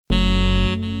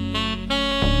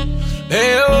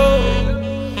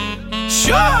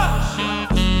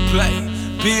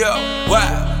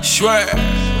PlayBoySwag.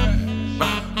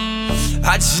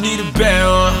 I just need a bad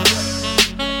one.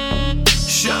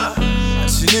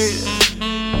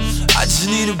 I just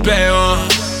need a bad one.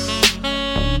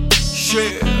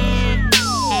 Shit.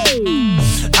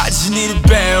 I just need a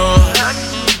bad one.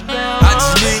 I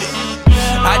just need it.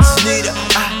 I just need it.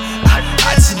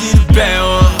 I just need a bad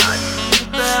one.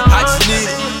 I just need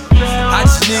it. I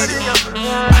just need it.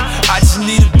 I just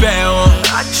need a bad one.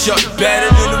 Shorty better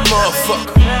than a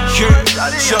motherfucker. Yeah,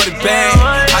 shorty bad.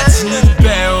 I just need a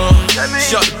bad one.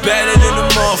 Shorty better than a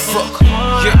motherfucker.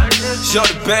 Yeah,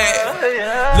 shorty bad.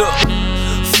 Look,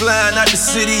 flying out the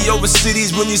city over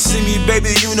cities. When you see me,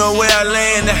 baby, you know where I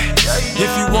land at. If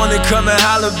you wanna come and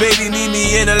holler, baby, meet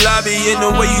me in the lobby. In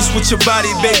the way you switch your body,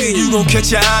 baby, you gon'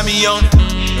 catch your eye me on it.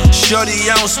 Shorty,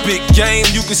 I don't spit game,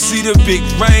 you can see the big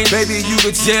rain. Baby, you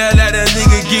can tell that a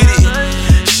nigga get it.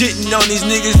 Shitting on these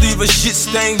niggas, leave a shit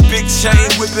stain. Big chain,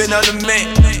 whipping on the man.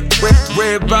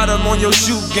 Red bottom on your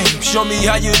shoe game. Show me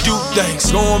how you do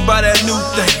things. Going by that new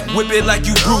thing. Whip it like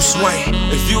you Bruce Wayne.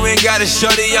 If you ain't got a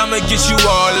shorty, I'ma get you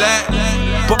all that.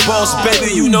 But boss,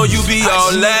 baby, you know you be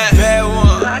all that. Bad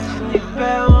one.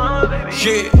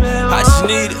 Yeah, I just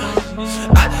need it.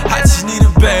 I just need a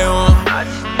bad one.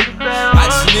 I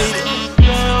just need it.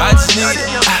 I just need it.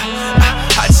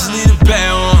 I just need a bad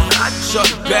one.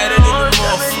 Shorty better than the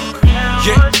motherfucker.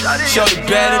 Yeah, shorty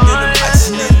better than the. I just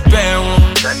need a bad one.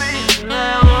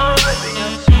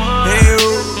 Hey,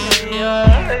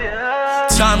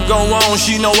 time go on,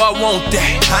 she know I want that.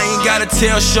 I ain't gotta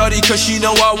tell shorty cause she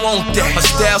know I want that. Her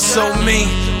style so mean,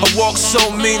 her walk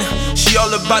so mean. She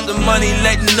all about the money,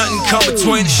 letting nothing come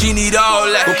between. She need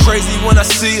all that. Go crazy when I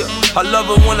see her, I love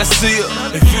her when I see her.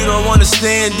 If you don't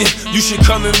understand it, you should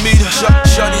come and meet her.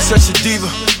 Shorty's such a diva,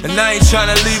 and I ain't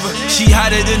tryna leave her. She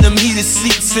hotter than them heated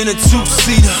seats in a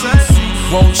two-seater.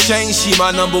 Won't change, she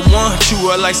my number one.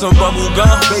 Chew her like some bubble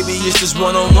gum. Baby, it's just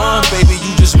one-on-one. Baby,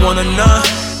 you just want a none.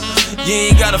 You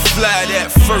ain't gotta fly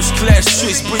that first class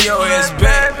trips. Bring your ass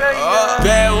back.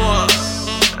 Bad one.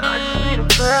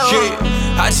 Yeah,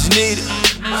 I just need it.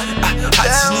 I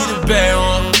just need a bad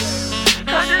one.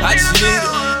 I just need it.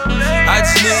 I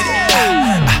just need it.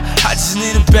 I just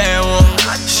need a bad one.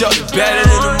 Shorty better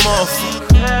than the motherfucker.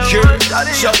 Yeah,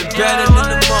 shorty better than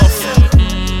the motherfucker.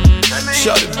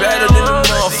 Shorty better than the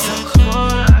motherfucker.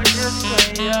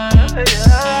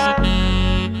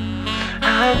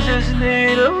 I just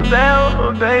need a bad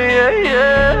one, baby,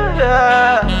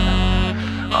 yeah.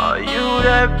 Are you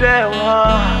that bad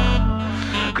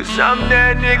one? Cause I'm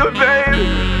that nigga, baby.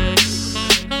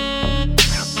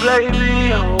 Play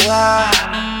me a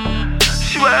while,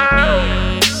 swear.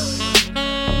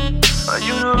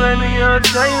 You know, baby, I'll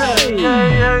tell you,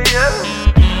 yeah.